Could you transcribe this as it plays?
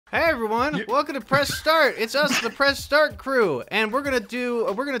Hey everyone, welcome to Press Start. It's us, the Press Start crew, and we're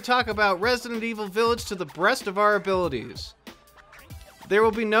gonna talk about Resident Evil Village to the best of our abilities. There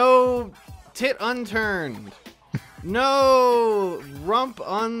will be no tit unturned, no rump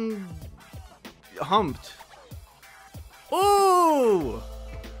unhumped. Ooh!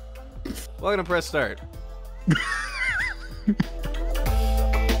 Welcome to Press Start.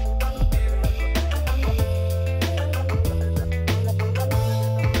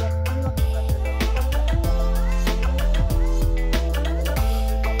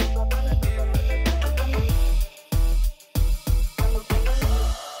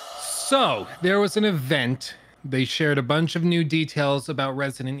 So, there was an event. They shared a bunch of new details about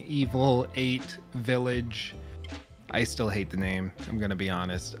Resident Evil 8 Village. I still hate the name, I'm gonna be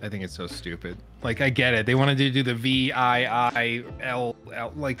honest. I think it's so stupid. Like, I get it. They wanted to do the VIIL,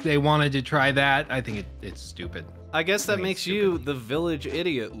 like, they wanted to try that. I think it's stupid. I guess that makes you the village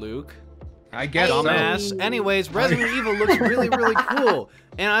idiot, Luke. I guess Dumbass. so. Anyways, Resident Evil looks really, really cool.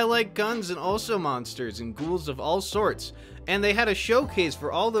 And I like guns and also monsters and ghouls of all sorts. And they had a showcase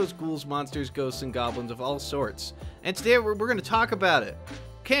for all those ghouls, monsters, ghosts, and goblins of all sorts. And today we're going to talk about it.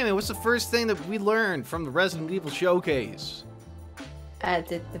 Cammy, what's the first thing that we learned from the Resident Evil showcase?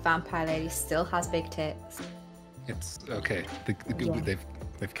 The vampire lady still has big tits. It's okay.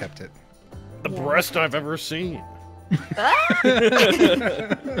 They've kept it. The breast I've ever seen.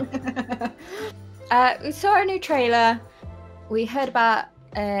 We saw a new trailer. We heard about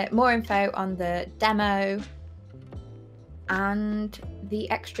more info on the demo and the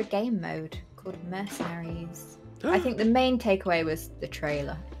extra game mode called Mercenaries. I think the main takeaway was the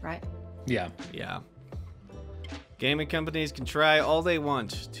trailer, right? Yeah. Yeah. Gaming companies can try all they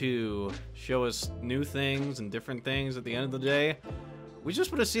want to show us new things and different things. At the end of the day, we just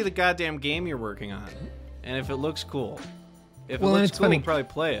want to see the goddamn game you're working on. And if it looks cool. If it looks cool, we'll probably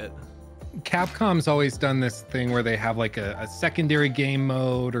play it. Capcom's always done this thing where they have like a secondary game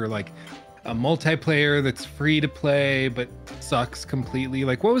mode or like a multiplayer that's free to play but sucks completely.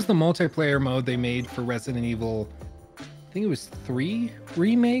 Like, what was the multiplayer mode they made for Resident Evil? I think it was 3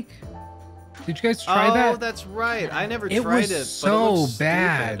 remake. Did you guys try that? Oh, that's right. I never it tried was it. So but it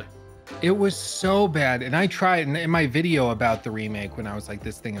bad. Stupid. It was so bad. And I tried in my video about the remake when I was like,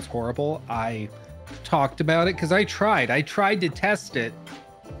 this thing is horrible. I talked about it because I tried to test it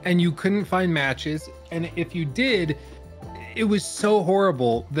and you couldn't find matches. And if you did, it was so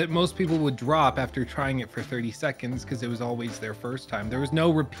horrible that most people would drop after trying it for 30 seconds because it was always their first time. There was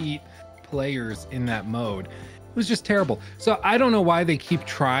no repeat players in that mode. It was just terrible. So I don't know why they keep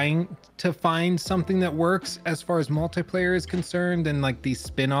trying to find something that works as far as multiplayer is concerned and like these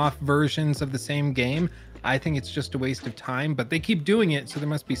spin-off versions of the same game. I think it's just a waste of time, but they keep doing it, so there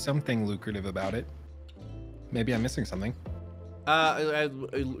must be something lucrative about it. Maybe I'm missing something.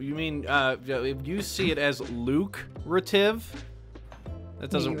 You mean, you see it as lucrative?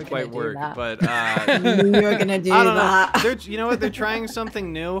 That doesn't quite work, but, you were gonna do that. You know what? They're trying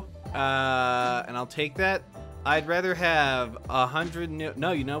something new, and I'll take that. I'd rather have 100 new...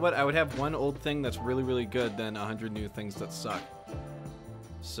 No, you know what? I would have one old thing that's really, really good than 100 new things that suck.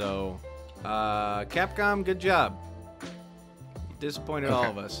 So, Capcom, good job. You disappointed all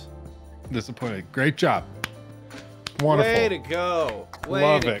of us. Disappointed. Great job. Wonderful. Way to go. Way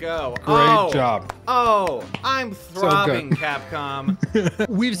Love to it. go. Great job. Oh, I'm throbbing, Capcom.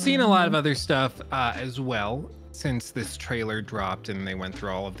 We've seen a lot of other stuff as well since this trailer dropped and they went through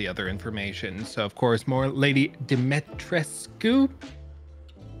all of the other information. So, of course, more Lady Dimitrescu.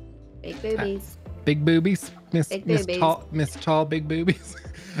 Big boobies. Big boobies. Miss Tall Big Boobies.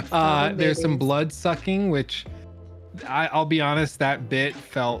 There's some blood sucking, which I'll be honest, that bit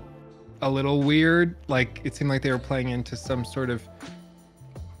felt a little weird. Like, it seemed like they were playing into some sort of...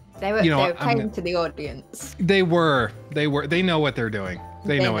 They were playing to the audience. They were. They know what they're doing.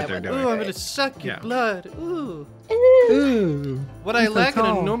 They know what they're doing. Ooh, I'm gonna suck your blood. Ooh. Ooh. What I lack in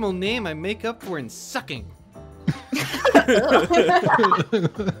a normal name, I make up for in sucking.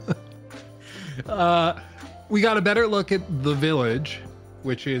 We got a better look at the village,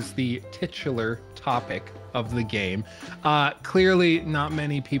 which is the titular topic of the game. Clearly, not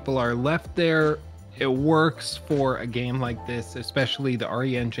many people are left there. It works for a game like this, especially the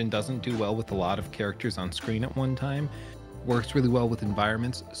RE engine doesn't do well with a lot of characters on screen at one time. Works really well with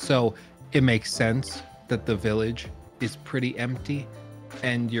environments, so it makes sense that the village is pretty empty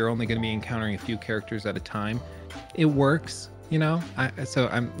and you're only going to be encountering a few characters at a time. It works, you know, so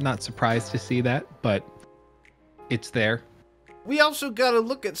I'm not surprised to see that, but it's there. We also got to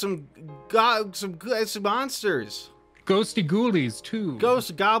look at some monsters. Ghosty ghoulies too. Ghosts,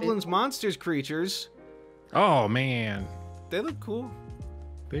 goblins, monsters, creatures. Oh man, they look cool.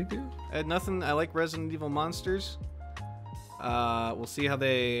 They do. Nothing. I like Resident Evil monsters. We'll see how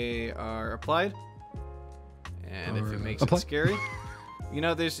they are applied, and if it makes it scary. You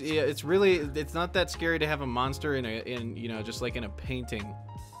know, it's not that scary to have a monster in you know, just like in a painting.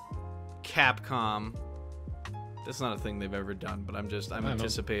 Capcom. That's not a thing they've ever done, but I'm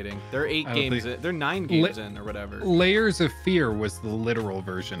anticipating. They're 9 games in or whatever. Layers of Fear was the literal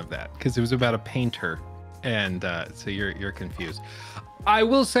version of that because it was about a painter, and so you're confused. I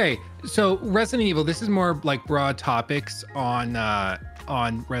will say, so Resident Evil. This is more like broad topics on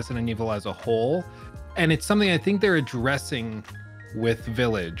Resident Evil as a whole, and it's something I think they're addressing with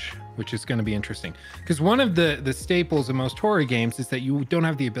Village, which is going to be interesting because one of the staples of most horror games is that you don't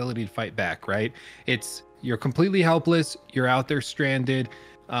have the ability to fight back, right? You're completely helpless. You're out there stranded.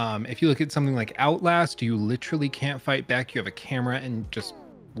 If you look at something like Outlast, you literally can't fight back. You have a camera and just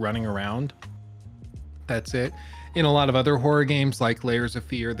running around. That's it. In a lot of other horror games like Layers of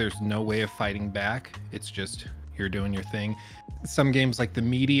Fear, there's no way of fighting back. It's just you're doing your thing. Some games like The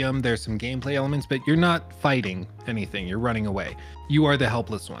Medium, there's some gameplay elements, but you're not fighting anything. You're running away. You are the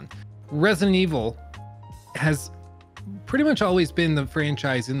helpless one. Resident Evil has pretty much always been the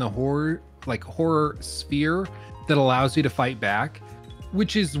franchise in the horror sphere that allows you to fight back,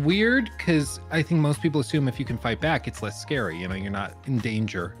 which is weird because I think most people assume if you can fight back, it's less scary. You know, you're not in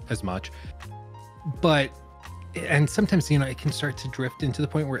danger as much. And sometimes, you know, it can start to drift into the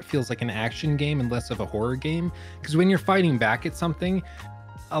point where it feels like an action game and less of a horror game. Because when you're fighting back at something,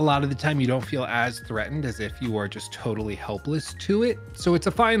 a lot of the time you don't feel as threatened as if you are just totally helpless to it. So it's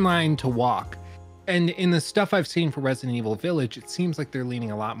a fine line to walk. And in the stuff I've seen for Resident Evil Village, it seems like they're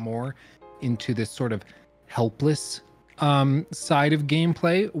leaning a lot more into this sort of helpless side of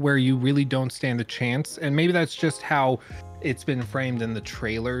gameplay where you really don't stand a chance. And maybe that's just how it's been framed in the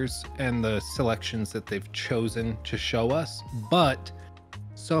trailers and the selections that they've chosen to show us. But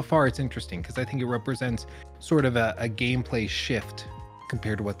so far it's interesting because I think it represents sort of a gameplay shift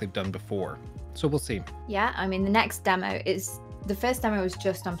compared to what they've done before. So we'll see. Yeah, I mean, the first demo was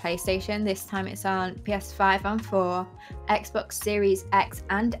just on PlayStation. This time it's on PS5 and 4, Xbox Series X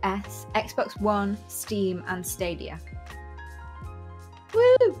and S, Xbox One, Steam, and Stadia.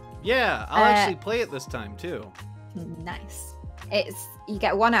 Woo! Yeah, I'll actually play it this time too. Nice. You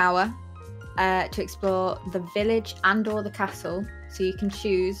get 1 hour to explore the village and/or the castle. So you can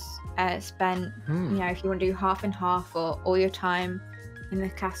choose spend, you know, if you want to do half and half or all your time in the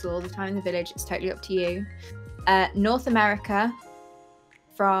castle, all the time in the village. It's totally up to you. North America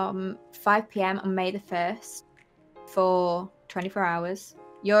from 5 p.m. on May the 1st for 24 hours.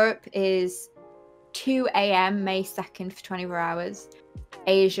 Europe is 2 a.m. May 2nd for 24 hours.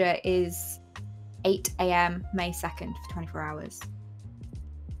 Asia is 8 a.m. May 2nd for 24 hours.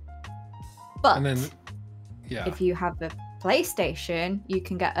 But and then, yeah, if you have the PlayStation, you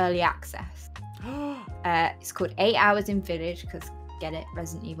can get early access. It's called 8 Hours in Village because get it,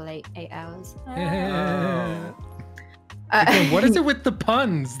 Resident Evil 8 hours. What is it with the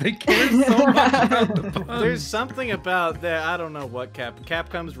puns? They care so much about the puns. There's something about that. I don't know what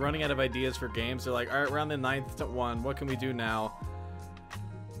Capcom's running out of ideas for games. They're like, all right, we're on the 9th one. What can we do now?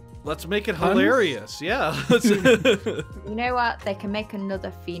 Let's make it hilarious. Yeah. You know what? They can make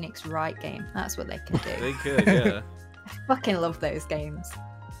another Phoenix Wright game. That's what they can do. They could, yeah. I fucking love those games.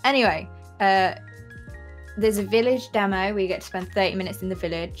 Anyway, there's a village demo where you get to spend 30 minutes in the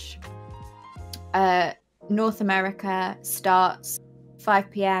village. North America starts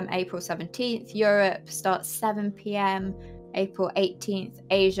 5 p.m. April 17th. Europe starts 7 p.m. April 18th.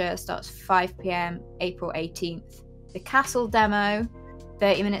 Asia starts 5 p.m. April 18th. The castle demo,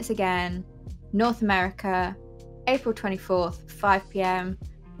 30 minutes again. North America, April 24th, 5 p.m.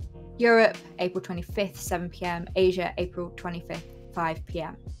 Europe, April 25th, 7 p.m. Asia, April 25th, 5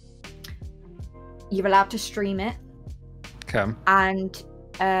 p.m. You're allowed to stream it. Okay. And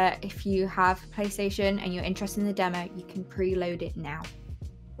if you have PlayStation and you're interested in the demo, you can preload it now.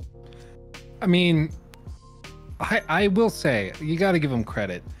 I mean, I will say, you got to give them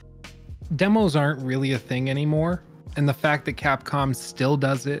credit. Demos aren't really a thing anymore. And the fact that Capcom still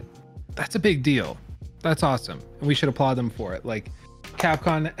does it, that's a big deal. That's awesome. And we should applaud them for it. Like,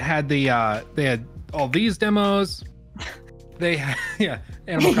 Capcom had they had all these demos. They had, yeah,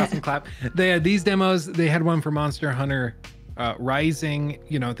 Animal Crossing clap. They had these demos. They had one for Monster Hunter Rising.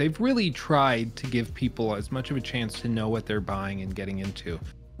 You know, they've really tried to give people as much of a chance to know what they're buying and getting into.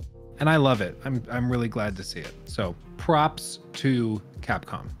 And I love it. I'm really glad to see it. So props to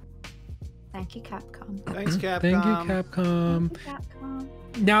Capcom. Thank you, Capcom. Thanks, Capcom. Thank you, Capcom. Thank you, Capcom.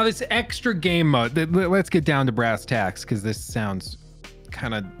 Now this extra game mode, let's get down to brass tacks because this sounds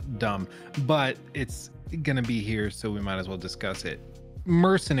kind of dumb, but it's gonna be here, so we might as well discuss it.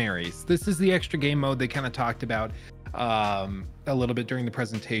 Mercenaries. This is the extra game mode they kind of talked about a little bit during the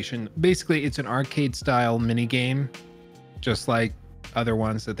presentation. Basically, it's an arcade style mini game, just like other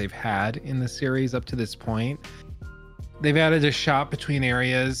ones that they've had in the series up to this point. They've added a shop between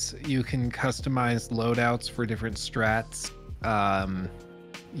areas. You can customize loadouts for different strats.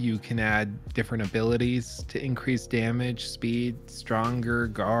 You can add different abilities to increase damage, speed, stronger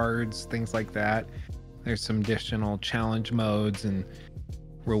guards, things like that. There's some additional challenge modes and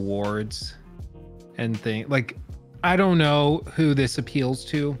rewards and things. Like, I don't know who this appeals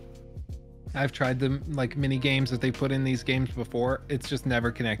to. I've tried the like mini games that they put in these games before. It's just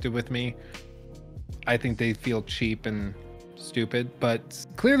never connected with me. I think they feel cheap and stupid, but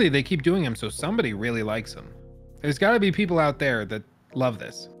clearly they keep doing them, so somebody really likes them. There's got to be people out there that love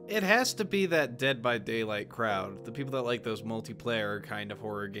this. It has to be that Dead by Daylight crowd, the people that like those multiplayer kind of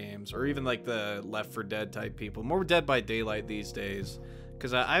horror games, or even like the Left 4 Dead type people. More Dead by Daylight these days,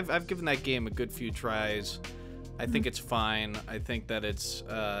 because I've given that game a good few tries. I think it's fine. I think that it's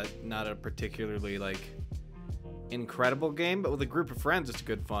not a particularly like incredible game, but with a group of friends, it's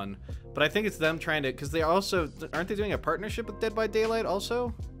good fun. But I think it's them trying to, because they also aren't they doing a partnership with Dead by Daylight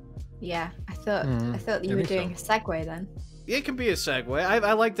also? Yeah, I thought you were doing a segue then. It can be a segue.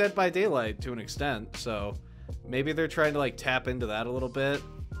 I like Dead by Daylight to an extent, so maybe they're trying to like tap into that a little bit,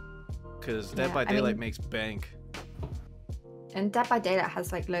 because Dead by Daylight makes bank. And Dead by Daylight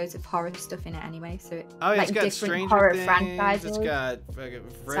has like loads of horror stuff in it anyway, so it, oh, yeah, like it's got different Stranger horror Things, franchises. it's got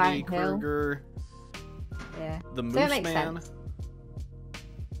Freddy Krueger. Yeah. The So it makes Mooseman. sense.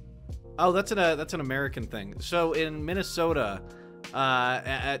 Oh, that's an American thing. So in Minnesota,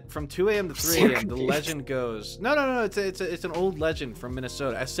 from 2 a.m. to 3 a.m., the legend goes. No. It's an old legend from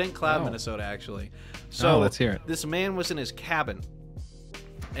Minnesota, St. Cloud, Minnesota, actually. So let's hear it. This man was in his cabin,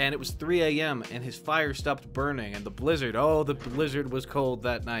 and it was 3 a.m. and his fire stopped burning, and the blizzard was cold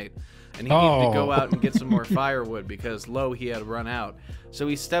that night, and he needed to go out and get some more firewood because he had run out. So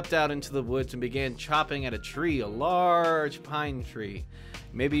he stepped out into the woods and began chopping at a tree, a large pine tree.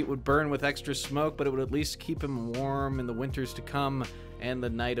 Maybe it would burn with extra smoke, but it would at least keep him warm in the winters to come and the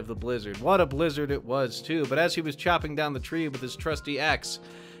night of the blizzard. What a blizzard it was, too. But as he was chopping down the tree with his trusty axe,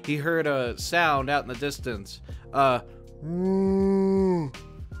 he heard a sound out in the distance.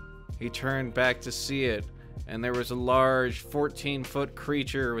 He turned back to see it, and there was a large 14-foot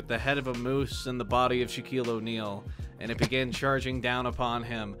creature with the head of a moose and the body of Shaquille O'Neal, and it began charging down upon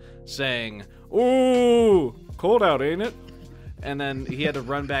him, saying, "Ooh, cold out, ain't it?" And then he had to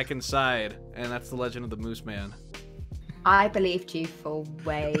run back inside, and that's the legend of the Moose Man. I believed you for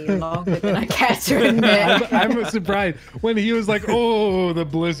way longer than I care to admit. I'm surprised when he was like, "Oh, the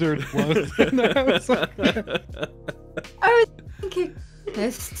blizzard was." And I was like, I was thinking,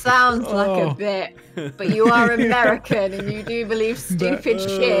 this sounds like a bit, but you are American and you do believe stupid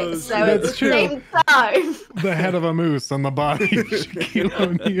shit. So at the same time, the head of a moose on the body of Shaquille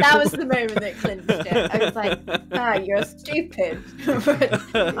O'Neal. That was the moment that clinched it. I was like, you're stupid.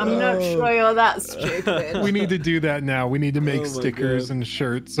 But I'm not sure you're that stupid. We need to do that now. We need to make stickers and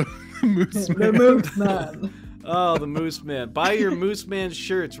shirts. Moose Man. The Moose Man. Oh, the Moose Man. Buy your Moose Man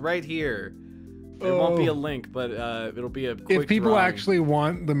shirts right here. There won't be a link, but it'll be a quick If people drawing. actually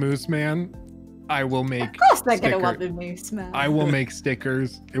want the Moose Man, I will make Of course they're going to want the Moose Man. I will make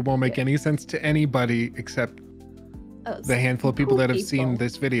stickers. It won't make any sense to anybody except the handful of people that have seen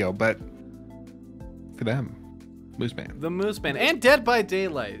this video, but for them, Moose Man. The Moose Man. And Dead by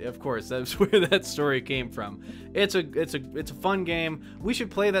Daylight, of course. That's where that story came from. It's a fun game. We should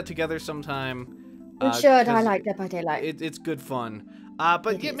play that together sometime. We should. I like Dead by Daylight. It's good fun.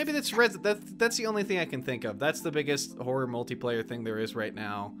 But yeah, maybe that's the only thing I can think of. That's the biggest horror multiplayer thing there is right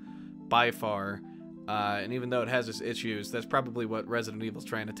now, by far. And even though it has its issues, that's probably what Resident Evil's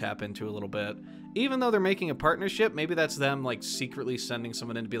trying to tap into a little bit. Even though they're making a partnership, maybe that's them like secretly sending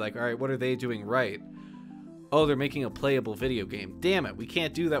someone in to be like, all right, what are they doing right? Oh, they're making a playable video game. Damn it, we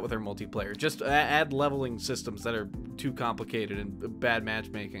can't do that with our multiplayer. Just add leveling systems that are too complicated and bad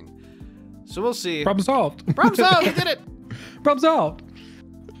matchmaking. So we'll see. Problem solved. Problem solved. We did it. Problem solved.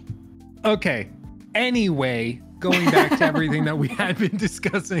 Okay. Anyway, going back to everything that we had been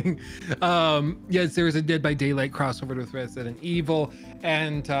discussing. Yes, there is a Dead by Daylight crossover with Resident Evil,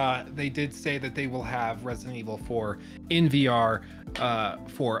 and they did say that they will have Resident Evil 4 in VR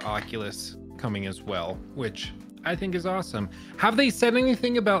for Oculus coming as well, which I think is awesome. Have they said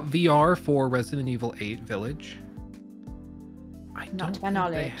anything about VR for Resident Evil 8 Village? Not to my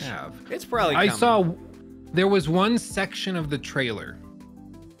knowledge. They have. It's probably coming. I saw there was one section of the trailer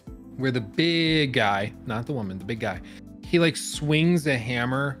where the big guy, not the woman, the big guy, he like swings a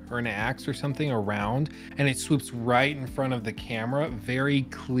hammer or an axe or something around, and it swoops right in front of the camera very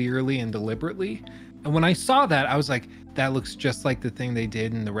clearly and deliberately. And when I saw that, I was like, that looks just like the thing they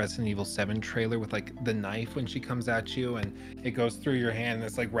did in the Resident Evil 7 trailer with like the knife when she comes at you and it goes through your hand and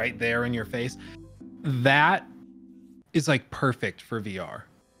it's like right there in your face. That is like perfect for VR.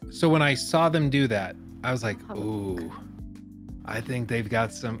 So when I saw them do that, I was like, ooh, I think they've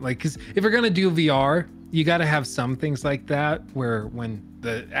got some, like, because if you're going to do VR, you got to have some things like that where when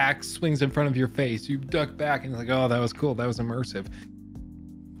the axe swings in front of your face, you duck back and it's like, oh, that was cool. That was immersive.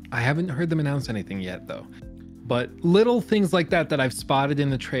 I haven't heard them announce anything yet, though. But little things like that I've spotted in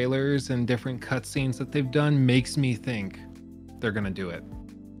the trailers and different cutscenes that they've done makes me think they're going to do it.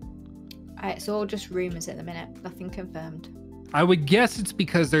 It's all just rumors at the minute. Nothing confirmed. I would guess it's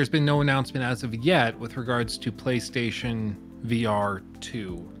because there's been no announcement as of yet with regards to PlayStation VR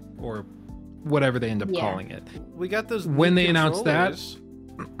 2 or whatever they end up calling it. We got those when they announced that.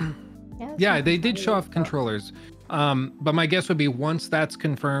 Yeah, they did show off controllers. But my guess would be once that's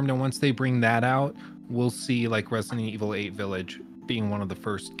confirmed and once they bring that out, we'll see like Resident Evil 8 Village being one of the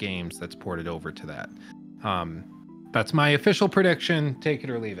first games that's ported over to that. That's my official prediction. Take it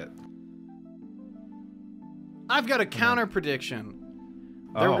or leave it. I've got a counter prediction.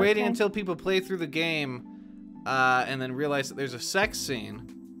 They're waiting until people play through the game and then realize that there's a sex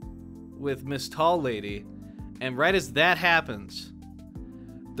scene with Miss Tall Lady. And right as that happens,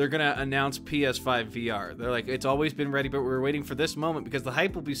 they're going to announce PS5 VR. They're like, it's always been ready, but we're waiting for this moment because the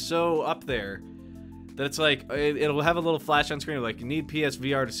hype will be so up there that it's like, it'll have a little flash on screen like, you need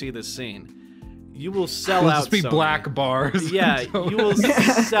PSVR to see this scene. You will sell out, just be Sony. Black bars. Yeah, you will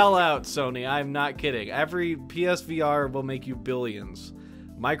sell out, Sony. I'm not kidding. Every PSVR will make you billions.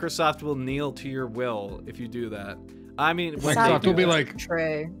 Microsoft will kneel to your will if you do that. I mean, Microsoft will be like,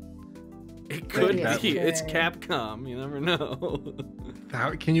 true. It could be. It's Capcom. You never know.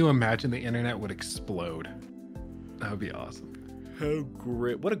 How can you imagine the internet would explode? That would be awesome. How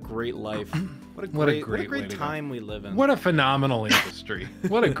great! What a great life! What a great time we live in. What a phenomenal industry!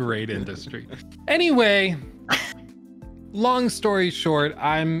 What a great industry. Anyway, long story short,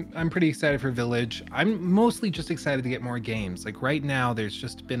 I'm pretty excited for Village. I'm mostly just excited to get more games. Like right now, there's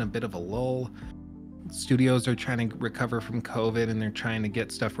just been a bit of a lull. Studios are trying to recover from COVID and they're trying to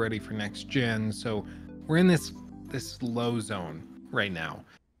get stuff ready for next gen. So we're in this low zone right now.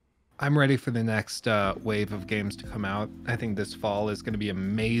 I'm ready for the next wave of games to come out. I think this fall is going to be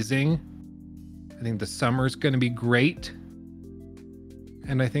amazing. I think the summer is going to be great.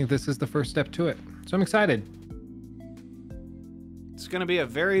 And I think this is the first step to it. So I'm excited. It's going to be a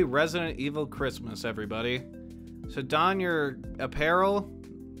very Resident Evil Christmas, everybody. So don your apparel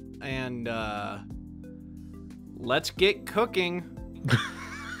and let's get cooking.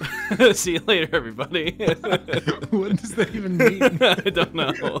 See you later, everybody. What does that even mean? I don't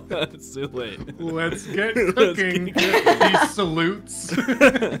know. It's too late. Let's get cooking. He salutes.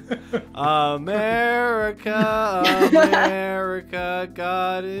 America, America,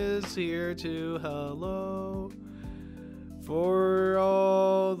 God is here to hello. For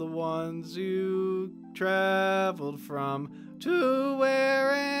all the ones you traveled from to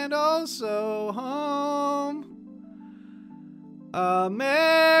where and also home.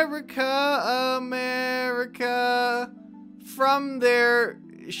 America, America, from there,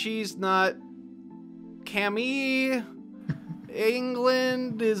 she's not Cammy.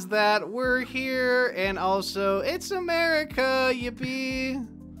 England is that we're here, and also, it's America, yippee.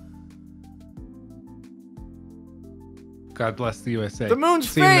 God bless the USA. The moon's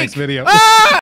See you in the next fake! video. Ah!